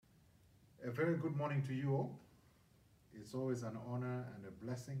A very good morning to you all. It's always an honor and a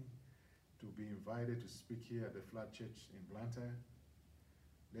blessing to be invited to speak here at the Flood Church in Blantyre.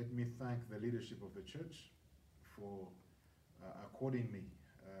 Let me thank the leadership of the church for according me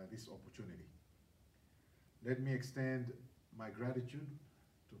this opportunity. Let me extend my gratitude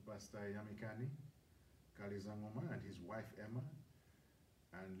to Pastor Yamikani Kalizangoma and his wife Emma,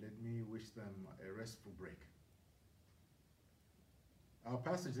 and let me wish them a restful break. Our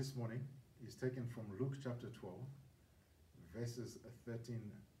passage this morning is taken from Luke chapter 12, verses 13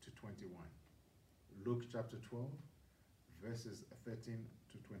 to 21. Luke chapter 12, verses 13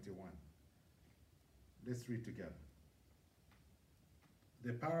 to 21. Let's read together.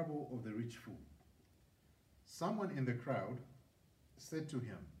 The parable of the rich fool. Someone in the crowd said to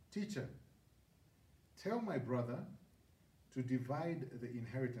him, "Teacher, tell my brother to divide the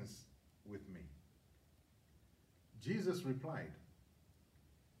inheritance with me." Jesus replied,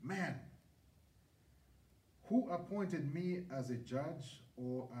 "Man, who appointed me as a judge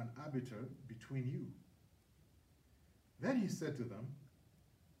or an arbiter between you?" Then he said to them,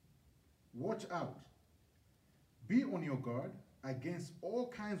 "Watch out. Be on your guard against all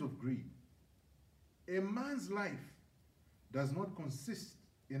kinds of greed. A man's life does not consist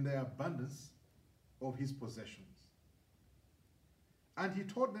in the abundance of his possessions." And he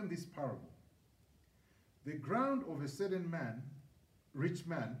taught them this parable. The ground of a certain rich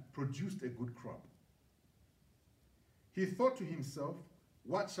man, produced a good crop. He thought to himself,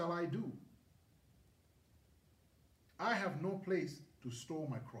 "What shall I do? I have no place to store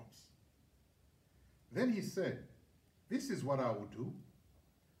my crops." Then he said, "This is what I will do.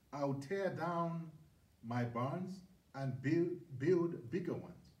 I will tear down my barns and build bigger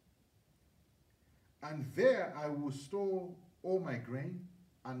ones. And there I will store all my grain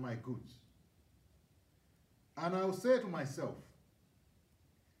and my goods. And I will say to myself,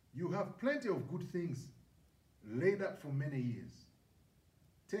 you have plenty of good things laid up for many years.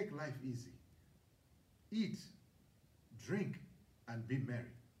 Take life easy. Eat, drink, and be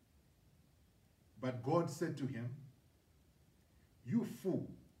merry." But God said to him, "You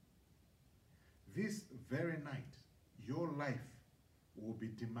fool, this very night your life will be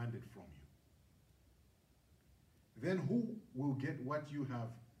demanded from you. Then who will get what you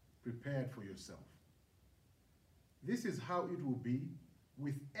have prepared for yourself? This is how it will be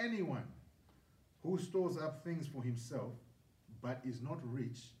with anyone who stores up things for himself but is not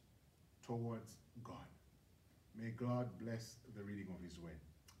rich towards God." May God bless the reading of his word.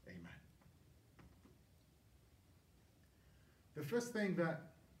 Amen. The first thing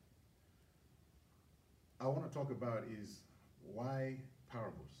that I want to talk about is why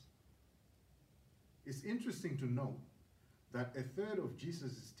parables. It's interesting to note that a third of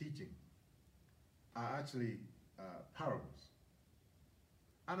Jesus' teaching are actually parables.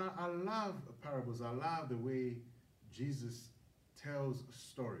 And I love parables. I love the way Jesus tells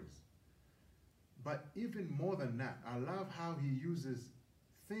stories. But even more than that, I love how he uses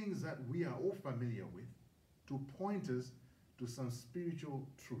things that we are all familiar with to point us to some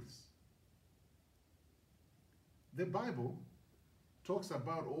spiritual truths. The Bible talks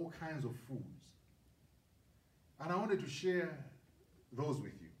about all kinds of fools. And I wanted to share those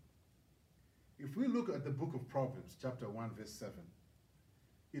with you. If we look at the book of Proverbs, chapter 1, verse 7,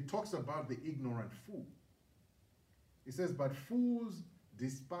 it talks about the ignorant fool. It says, "But fools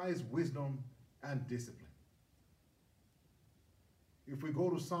despise wisdom and discipline." If we go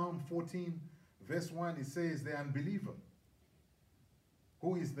to Psalm 14, verse 1, it says, "The unbeliever,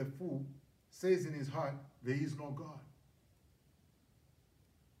 who is the fool, says in his heart, there is no God."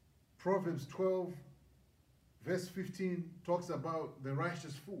 Proverbs 12, verse 15, talks about the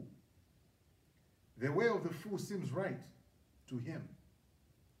righteous fool. "The way of the fool seems right to him."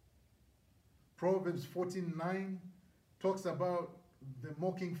 Proverbs 14:9 talks about the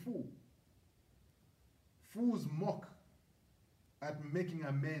mocking fool. Fools mock at making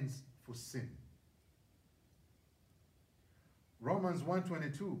amends for sin. Romans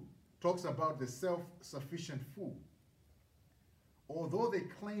 1:22 talks about the self-sufficient fool. Although they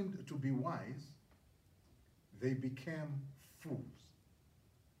claimed to be wise, they became fools.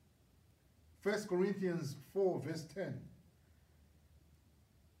 1 Corinthians 4, verse 10.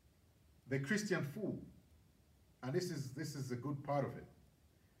 The Christian fool, and this is a good part of it.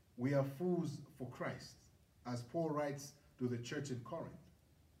 We are fools for Christ, as Paul writes to the church in Corinth.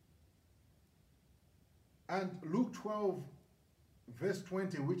 And Luke 12, verse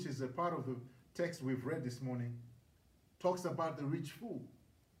 20, which is a part of the text we've read this morning, talks about the rich fool.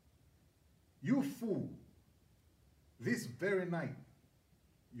 "You fool, this very night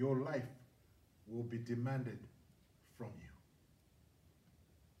your life will be demanded from you."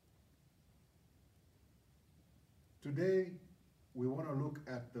 Today, we want to look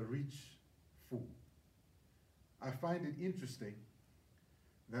at the rich fool. I find it interesting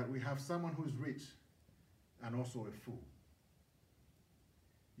that we have someone who's rich and also a fool.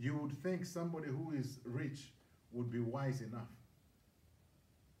 You would think somebody who is rich would be wise enough.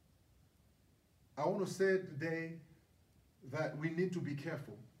 I want to say today that we need to be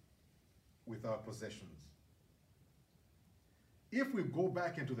careful with our possessions. If we go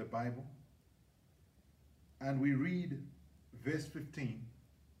back into the Bible and we read verse 15,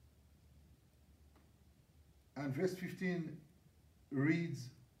 and verse 15 reads,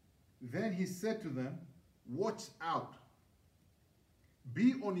 "Then he said to them, watch out.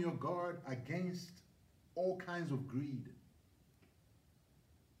 Be on your guard against all kinds of greed."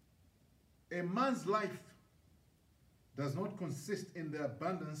 A man's life does not consist in the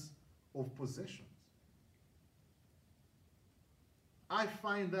abundance of possessions. I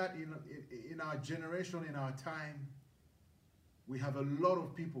find that in our generation, in our time, we have a lot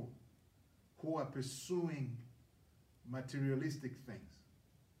of people who are pursuing materialistic things.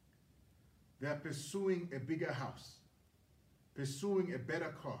 They are pursuing a bigger house, pursuing a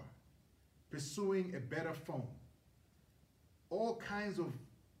better car, pursuing a better phone, all kinds of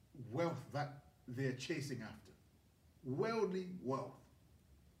wealth that they're chasing after, worldly wealth.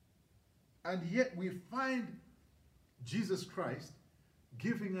 And yet we find Jesus Christ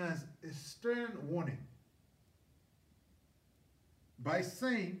giving us a stern warning by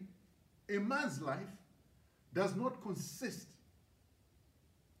saying a man's life does not consist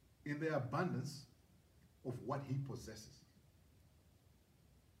in the abundance of what he possesses.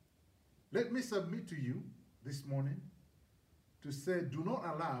 Let me submit to you this morning to say, do not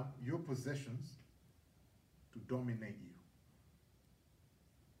allow your possessions to dominate you.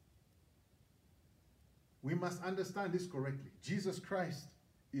 We must understand this correctly. Jesus Christ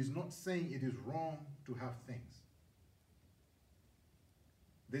is not saying it is wrong to have things.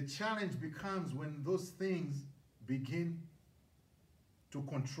 The challenge becomes when those things begin to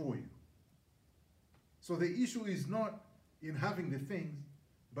control you. So the issue is not in having the things,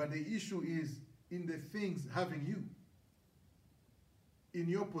 but the issue is in the things having you. In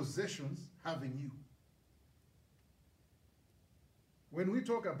your possessions having you. When we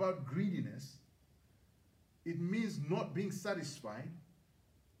talk about greediness, it means not being satisfied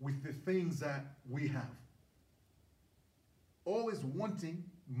with the things that we have. Always wanting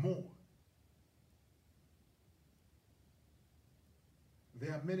more.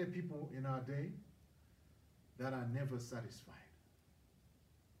 There are many people in our day that are never satisfied.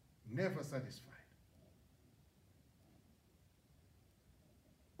 Never satisfied.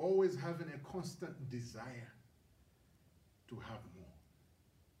 Always having a constant desire to have more.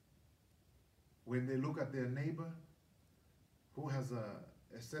 When they look at their neighbor who has a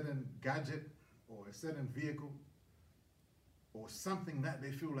certain gadget or a certain vehicle or something that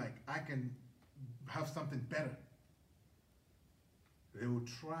they feel like, I can have something better, they will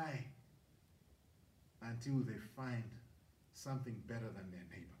try until they find something better than their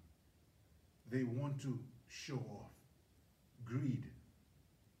neighbor. They want to show off. Greed.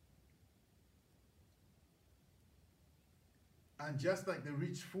 And just like the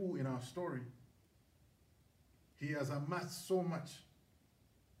rich fool in our story, he has amassed so much.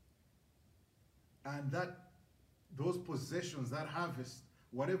 And those possessions, that harvest,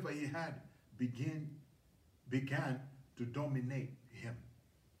 whatever he had, began to dominate him.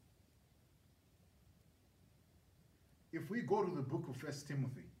 If we go to the book of 1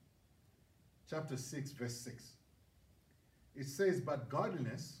 Timothy, chapter 6, verse 6, it says, "But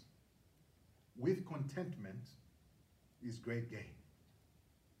godliness with contentment is great gain."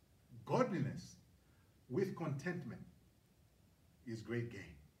 Godliness with contentment is great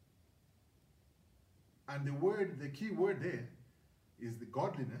gain. And the key word there is the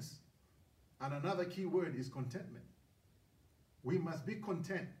godliness, and another key word is contentment. We must be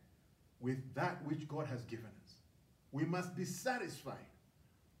content with that which God has given us. We must be satisfied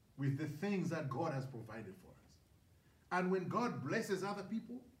with the things that God has provided for us. And when God blesses other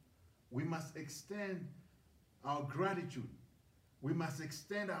people, we must extend our gratitude. We must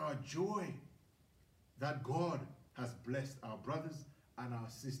extend our joy that God has blessed our brothers and our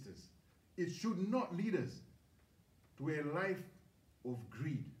sisters. It should not lead us to a life of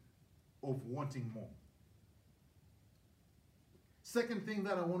greed, of wanting more. Second thing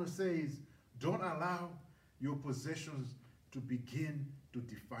that I want to say is, don't allow your possessions to begin to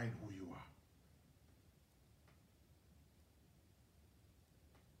define who you are.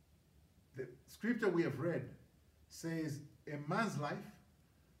 The scripture we have read says, a man's life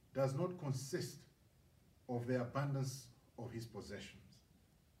does not consist of the abundance of his possessions.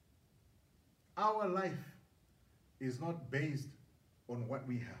 Our life is not based on what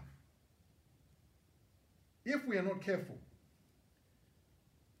we have. If we are not careful,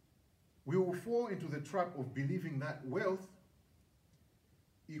 we will fall into the trap of believing that wealth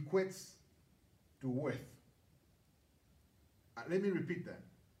equates to worth. Let me repeat that.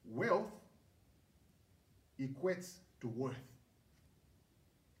 Wealth equates to worth.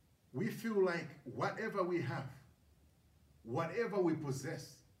 We feel like whatever we have, whatever we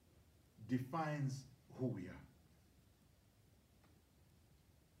possess, defines who we are.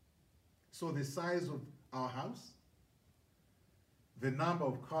 So the size of our house, the number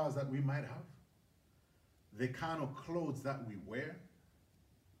of cars that we might have, the kind of clothes that we wear,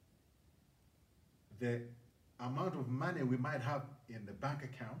 the amount of money we might have in the bank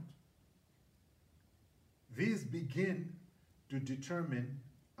account, these begin to determine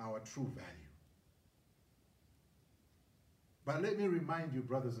our true value. But let me remind you,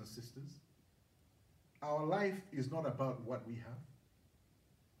 brothers and sisters, our life is not about what we have.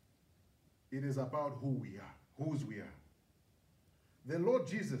 It is about who we are, whose we are. The Lord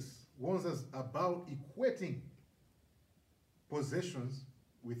Jesus warns us about equating possessions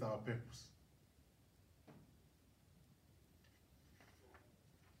with our purpose.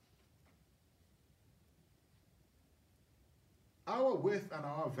 Our worth and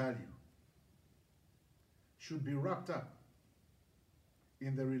our value should be wrapped up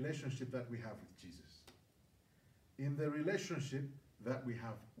in the relationship that we have with Jesus, in the relationship that we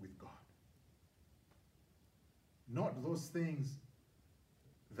have with God. Not those things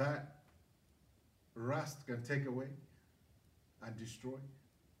that rust can take away and destroy,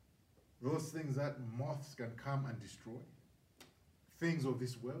 those things that moths can come and destroy, things of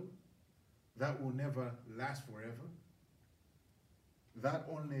this world that will never last forever, that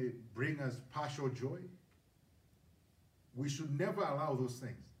only bring us partial joy. We should never allow those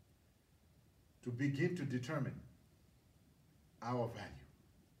things to begin to determine our value.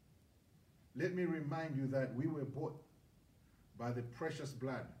 Let me remind you that we were bought by the precious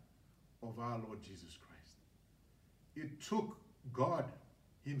blood of our Lord Jesus Christ. It took God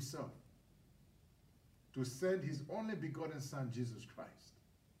himself to send his only begotten Son, Jesus Christ,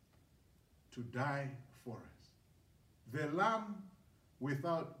 to die for us. The Lamb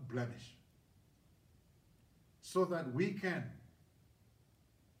without blemish, so that we can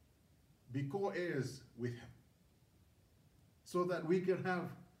be co-heirs with him, so that we can have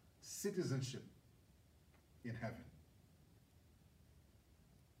citizenship in heaven.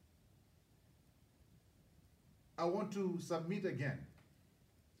 I want to submit again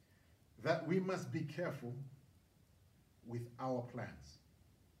that we must be careful with our plans.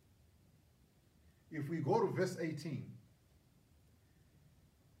 If we go to verse 18,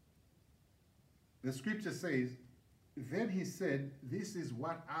 the scripture says, then he said, this is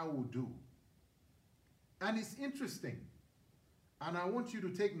what I will do. And it's interesting, and I want you to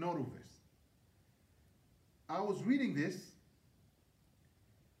take note of this. I was reading this,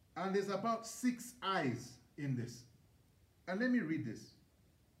 and there's about 6 I's in this. And let me read this.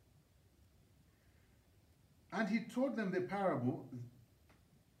 And he told them the parable,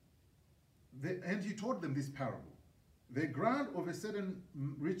 and he told them this parable. The ground of a certain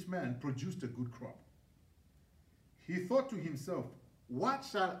rich man produced a good crop. He thought to himself, what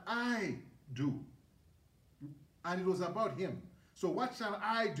shall I do? And it was about him. So what shall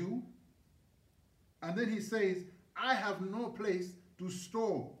I do? And then he says, I have no place to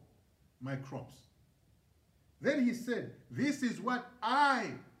store my crops. Then he said, this is what I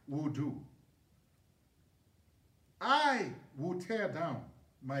will do. I will tear down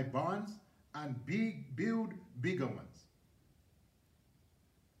my barns and build bigger ones.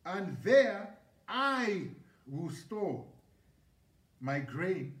 And there I will store my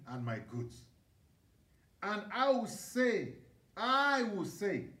grain and my goods. And I will say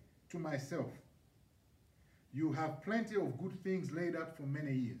to myself, you have plenty of good things laid up for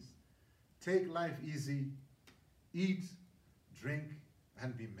many years. Take life easy, eat, drink,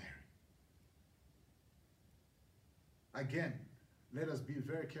 and be merry. Again, let us be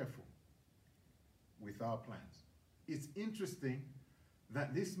very careful with our plans. It's interesting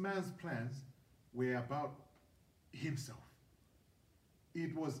that this man's plans were about himself.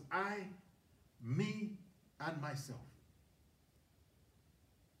 It was I, me, and myself.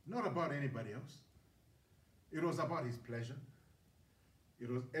 Not about anybody else. It was about his pleasure. It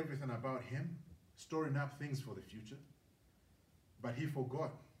was everything about him, storing up things for the future. But he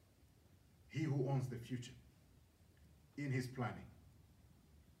forgot he who owns the future in his planning.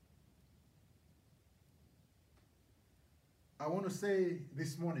 I want to say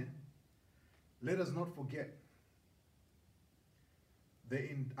this morning, let us not forget the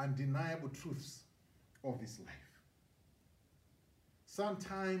undeniable truths of this life.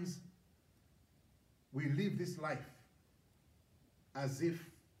 Sometimes we live this life as if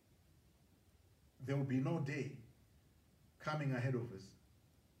there will be no day coming ahead of us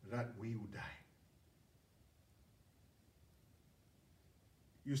that we will die.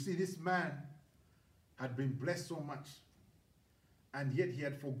 You see, this man had been blessed so much, and yet he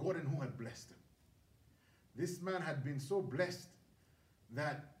had forgotten who had blessed him. This man had been so blessed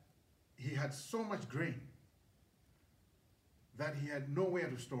that he had so much grain that he had nowhere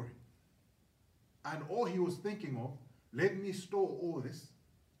to store it. And all he was thinking of, let me store all this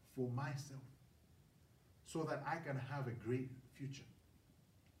for myself so that I can have a great future.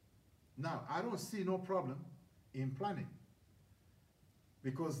 Now, I don't see no problem in planning,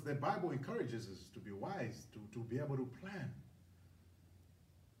 because the Bible encourages us to be wise, to be able to plan.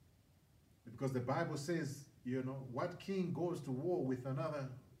 Because the Bible says, you know, what king goes to war with another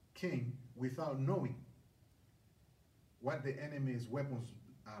king without knowing what the enemy's weapons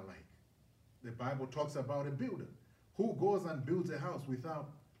are like? The Bible talks about a builder who goes and builds a house without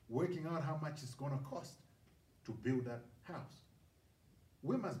working out how much it's going to cost to build that house.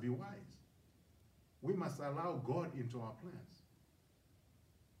 We must be wise. We must allow God into our plans.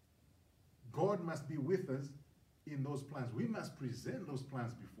 God must be with us in those plans. We must present those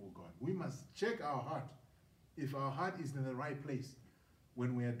plans before God. We must check our heart if our heart is in the right place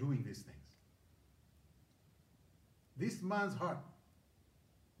when we are doing these things. This man's heart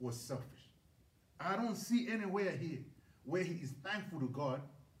was selfish. I don't see anywhere here where he is thankful to God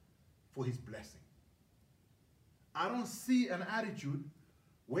for his blessing. I don't see an attitude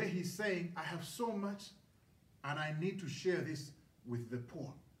where he's saying, I have so much and I need to share this with the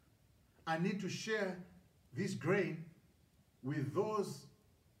poor. I need to share this grain with those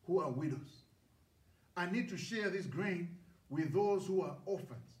who are widows. I need to share this grain with those who are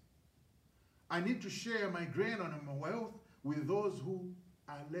orphans. I need to share my grain and my wealth with those who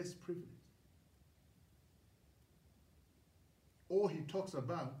are less privileged. All he talks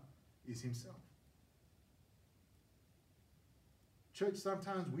about is himself. Church,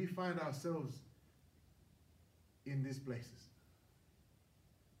 sometimes we find ourselves in these places.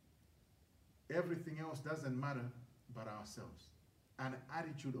 Everything else doesn't matter but ourselves. An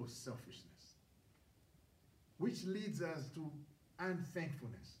attitude of selfishness, which leads us to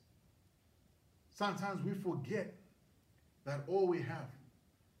unthankfulness. Sometimes we forget that all we have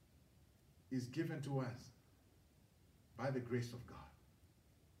is given to us by the grace of God.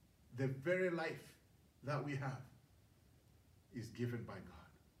 The very life that we have is given by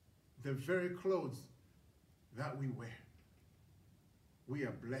God. The very clothes that we wear, we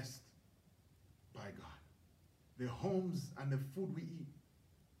are blessed by God. The homes and the food we eat,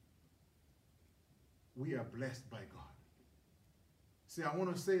 we are blessed by God. See, I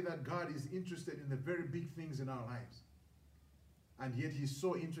want to say that God is interested in the very big things in our lives. And yet he's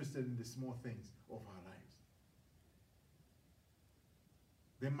so interested in the small things of our lives.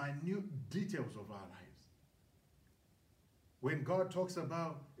 The minute details of our lives. When God talks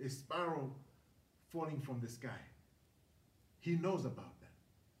about a sparrow falling from the sky, he knows about that.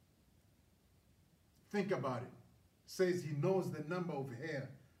 Think about it. Says he knows the number of hair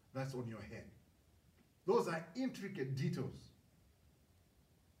that's on your head. Those are intricate details.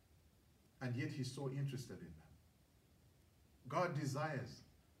 And yet he's so interested in them. God desires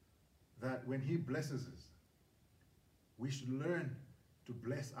that when he blesses us, we should learn to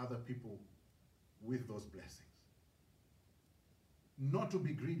bless other people with those blessings. Not to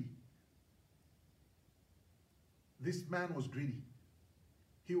be greedy. This man was greedy.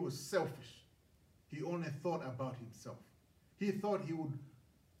 He was selfish. He only thought about himself. He thought he would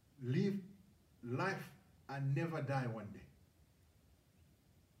live life and never die one day.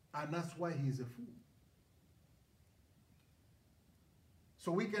 And that's why he is a fool.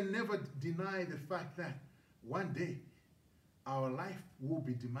 So we can never deny the fact that one day our life will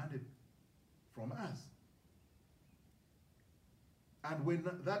be demanded from us. And when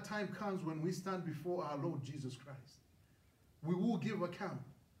that time comes, when we stand before our Lord Jesus Christ, we will give account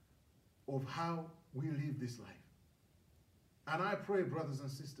of how we live this life. And I pray, brothers and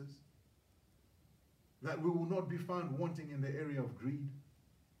sisters, that we will not be found wanting in the area of greed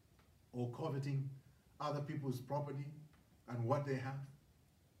or coveting other people's property and what they have.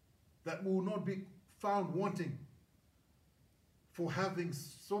 That we will not be found wanting for having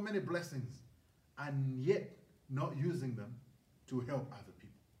so many blessings and yet not using them to help other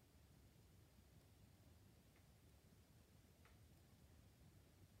people.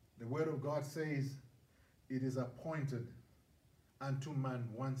 The word of God says, it is appointed unto man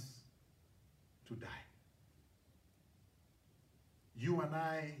once to die. You and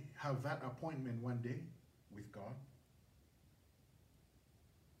I have that appointment one day with God.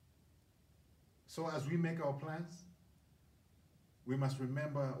 So as we make our plans, we must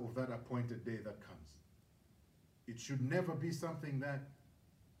remember of that appointed day that comes. It should never be something that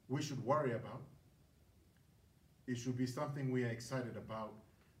we should worry about. It should be something we are excited about,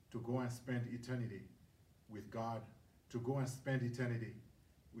 to go and spend eternity with God, to go and spend eternity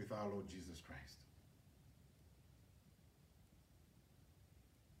with our Lord Jesus Christ.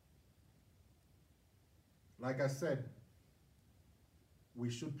 Like I said, we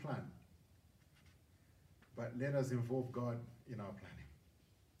should plan, but let us involve God in our planning.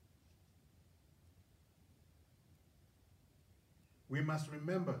 We must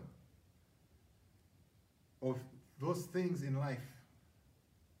remember of those things in life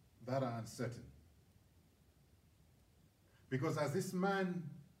that are uncertain. Because as this man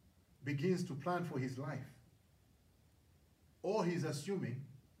begins to plan for his life, all he's assuming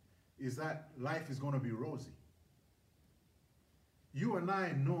is that life is going to be rosy. You and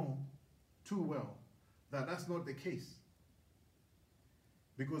I know too well that that's not the case,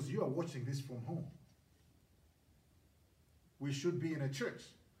 because you are watching this from home. We should be in a church.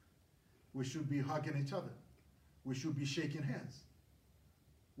 We should be hugging each other. We should be shaking hands.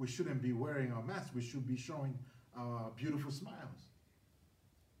 We shouldn't be wearing our masks. We should be showing our beautiful smiles.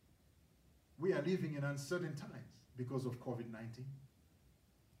 We are living in uncertain times because of COVID-19.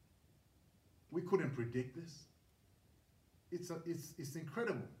 We couldn't predict this. It's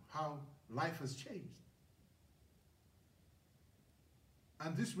incredible how life has changed.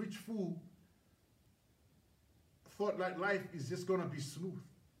 And this rich fool thought like life is just going to be smooth.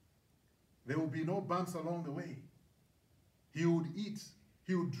 There will be no bumps along the way. He would eat,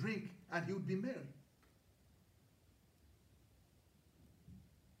 he would drink, and he would be merry.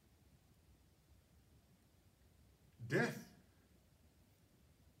 Death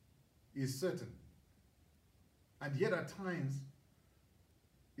is certain, and yet at times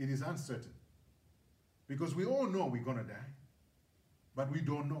it is uncertain, because we all know we're going to die, but we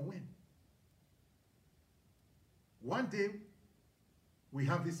don't know when. One day we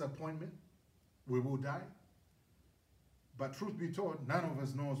have this appointment, we will die, but truth be told, none of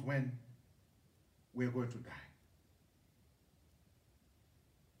us knows when we're going to die.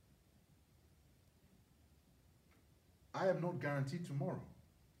 I am not guaranteed tomorrow.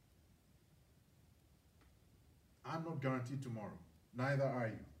 I'm not guaranteed tomorrow. Neither are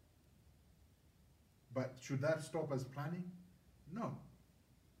you. But should that stop us planning? No.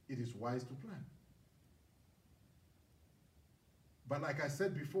 It is wise to plan. But like I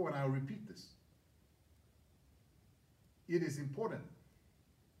said before, and I'll repeat this, it is important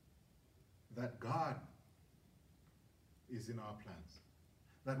that God is in our plans,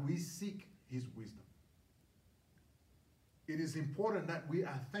 that we seek his wisdom. It is important that we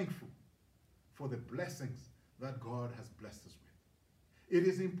are thankful for the blessings that God has blessed us with. It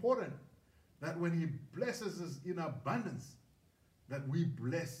is important that when he blesses us in abundance, that we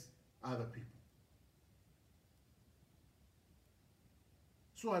bless other people.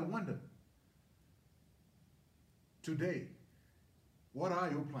 So I wonder, today, what are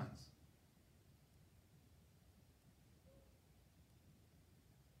your plans?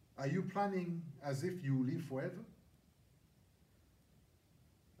 Are you planning as if you will live forever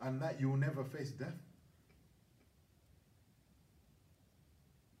and that you will never face death?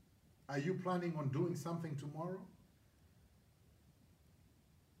 Are you planning on doing something tomorrow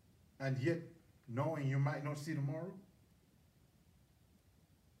and yet knowing you might not see tomorrow?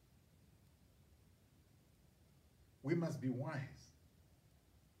 We must be wise.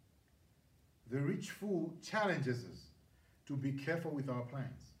 The rich fool challenges us to be careful with our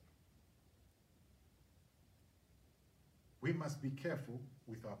plans. We must be careful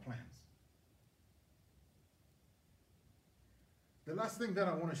with our plans. The last thing that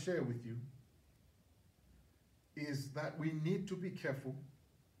I want to share with you is that we need to be careful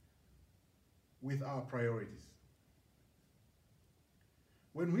with our priorities.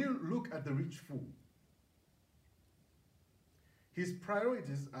 When we look at the rich fool, his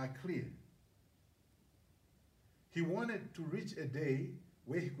priorities are clear. He wanted to reach a day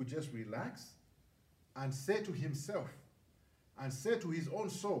where he could just relax and say to himself and say to his own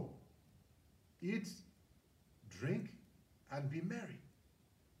soul, eat, drink, and be merry.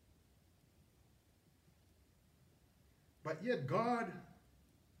 But yet God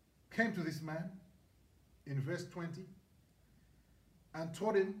came to this man in verse 20 and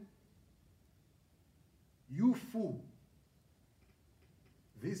told him, you fool,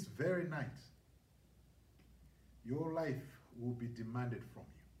 this very night, your life will be demanded from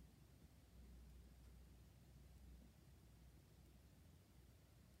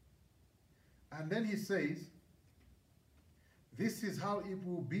you. And then he says, this is how it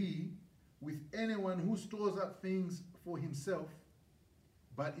will be with anyone who stores up things for himself,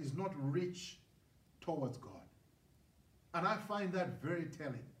 but is not rich towards God. And I find that very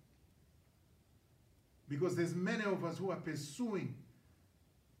telling. Because there's many of us who are pursuing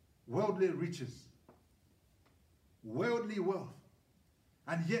worldly riches, worldly wealth,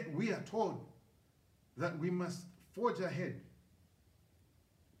 and yet we are told that we must forge ahead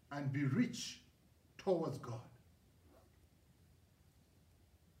and be rich towards God.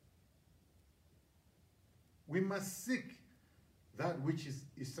 We must seek that which is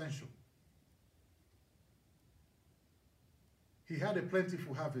essential. He had a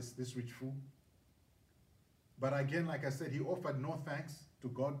plentiful harvest, this rich fool. But again, like I said, he offered no thanks to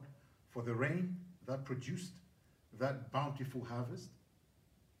God for the rain that produced that bountiful harvest.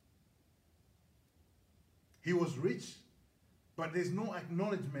 He was rich, but there's no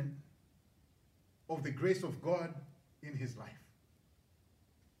acknowledgement of the grace of God in his life.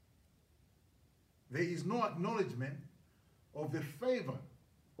 There is no acknowledgement of the favor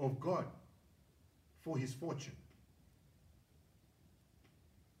of God for his fortune.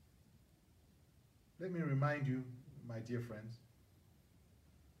 Let me remind you, my dear friends,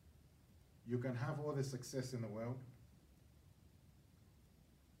 you can have all the success in the world,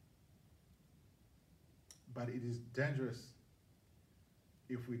 but it is dangerous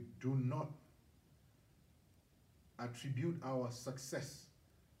if we do not attribute our success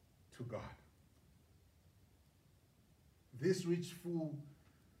to God. This rich fool,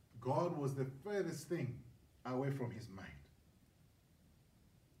 God was the furthest thing away from his mind.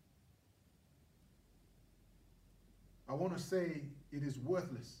 I want to say it is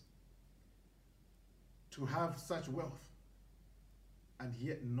worthless to have such wealth and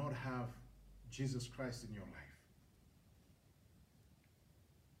yet not have Jesus Christ in your life.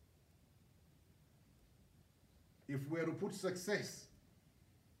 If we are to put success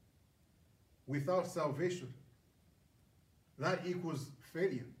without salvation, that equals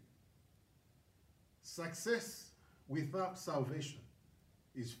failure. Success without salvation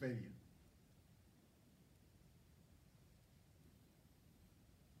is failure.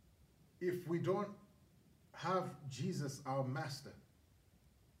 If we don't have Jesus, our master,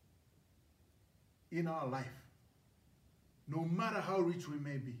 in our life, no matter how rich we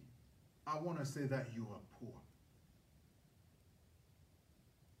may be, I want to say that you are poor.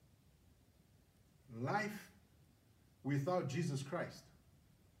 Life without Jesus Christ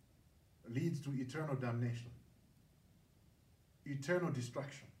leads to eternal damnation, eternal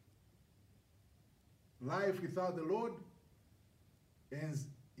destruction. Life without the Lord ends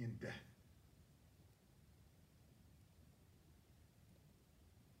in death.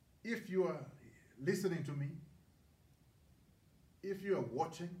 If you are listening to me, if you are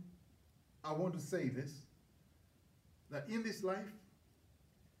watching, I want to say this, that in this life,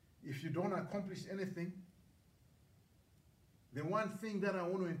 if you don't accomplish anything, the one thing that I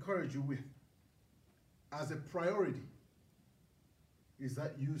want to encourage you with as a priority is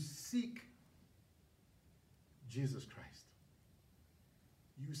that you seek Jesus Christ.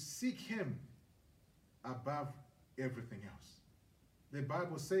 You seek him above everything else. The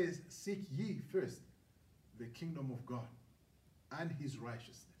Bible says, seek ye first the kingdom of God and his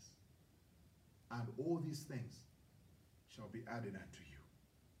righteousness, and all these things shall be added unto you.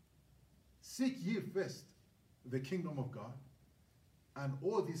 Seek ye first the kingdom of God, and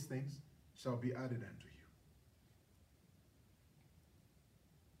all these things shall be added unto you.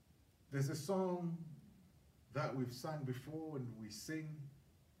 There's a song that we've sung before and we sing.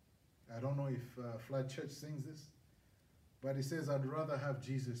 I don't know if Flood Church sings this, but it says, I'd rather have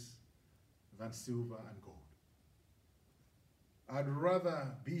Jesus than silver and gold. I'd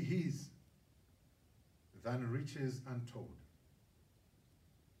rather be his than riches untold.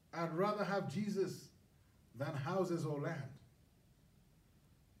 I'd rather have Jesus than houses or land.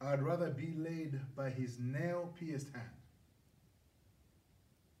 I'd rather be laid by his nail-pierced hand.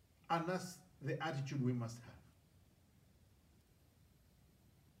 And that's the attitude we must have.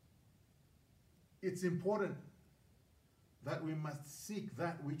 It's important that we must seek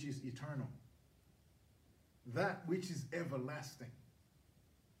that which is eternal, that which is everlasting.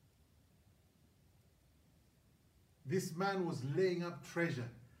 This man was laying up treasure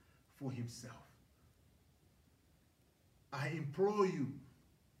for himself. I implore you,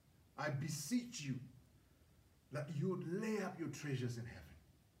 I beseech you, that you would lay up your treasures in heaven,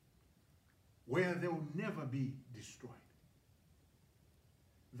 where they will never be destroyed.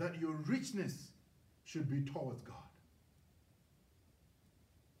 That your richness should be towards God.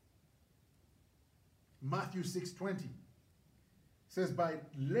 Matthew 6:20 says,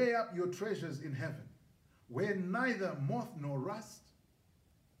 "But lay up your treasures in heaven, where neither moth nor rust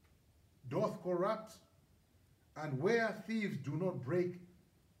doth corrupt, and where thieves do not break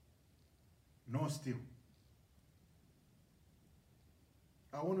nor steal.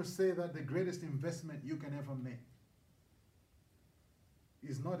 I want to say that the greatest investment you can ever make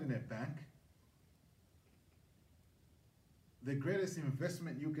is not in a bank. The greatest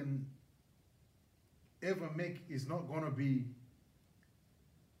investment you can ever make is not going to be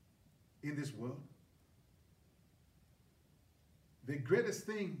in this world. The greatest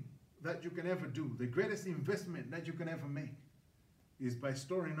thing that you can ever do, the greatest investment that you can ever make, is by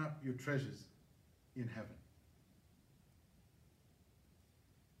storing up your treasures in heaven.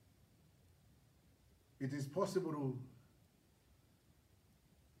 It is possible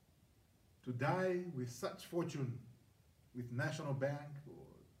to die with such fortune with National Bank or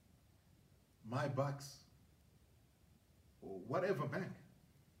My Bucks or whatever bank,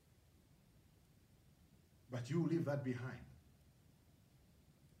 but you leave that behind.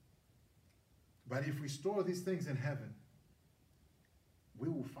 But if we store these things in heaven, we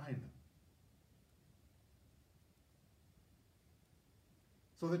will find them.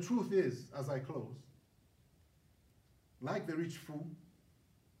 So the truth is, as I close, like the rich fool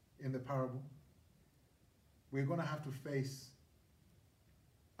in the parable, we're going to have to face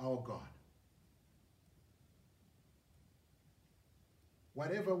our God.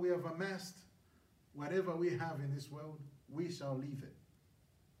 Whatever we have amassed, whatever we have in this world, we shall leave it.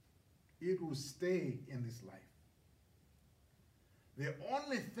 It will stay in this life. The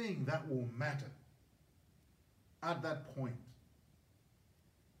only thing that will matter at that point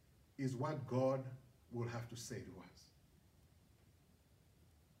is what God will have to say to us.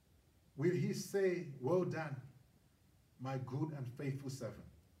 Will he say, "Well done, my good and faithful servant"?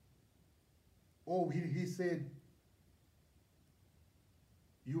 Or will he say,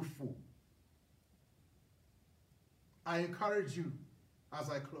 "You fool"? I encourage you as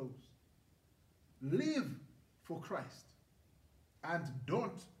I close, live for Christ and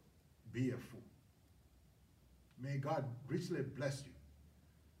don't be a fool. May God richly bless you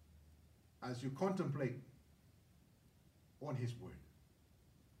as you contemplate on his word.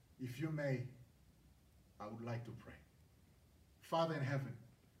 If you may, I would like to pray. Father in heaven,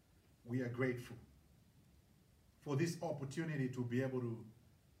 we are grateful for this opportunity to be able to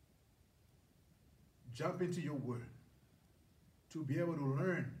jump into your word, to be able to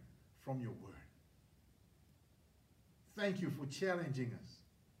learn from your word. Thank you for challenging us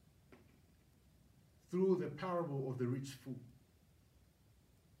through the parable of the rich fool.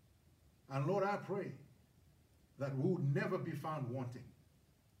 And Lord, I pray that we would never be found wanting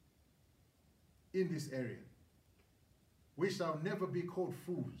in this area. We shall never be called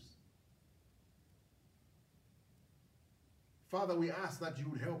fools. Father, we ask that you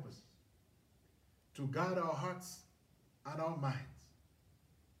would help us to guard our hearts and our minds.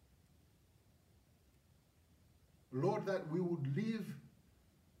 Lord, that we would live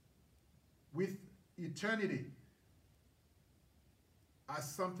with eternity as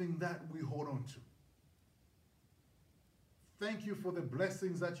something that we hold on to. Thank you for the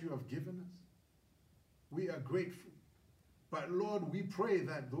blessings that you have given us. We are grateful. But Lord, we pray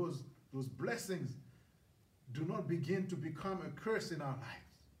that those blessings do not begin to become a curse in our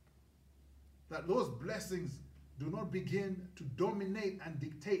lives. That those blessings do not begin to dominate and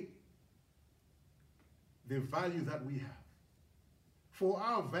dictate the value that we have. For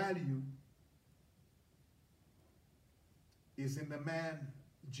our value is in the man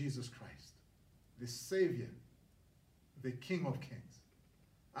Jesus Christ, the Savior, the King of Kings.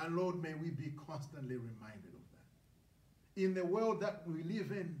 And Lord, may we be constantly reminded of that. In the world that we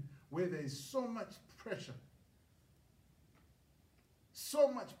live in, where there is so much pressure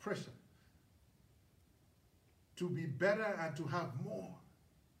to be better and to have more,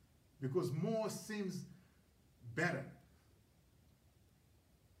 because more seems better.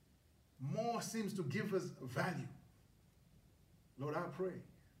 More seems to give us value. Lord, I pray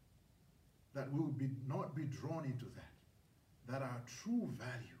that we will not be drawn into that our true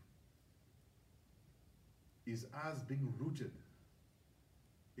value is as being rooted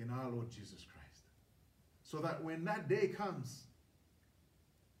in our Lord Jesus Christ. So that when that day comes,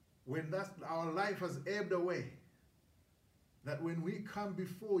 when our life has ebbed away, that when we come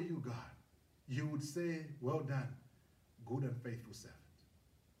before you, God, you would say, "Well done, good and faithful servant."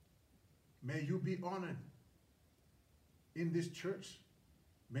 May you be honored in this church.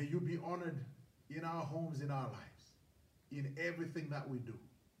 May you be honored in our homes, in our lives, in everything that we do.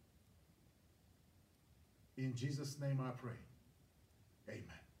 In Jesus' name I pray.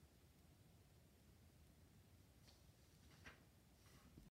 Amen.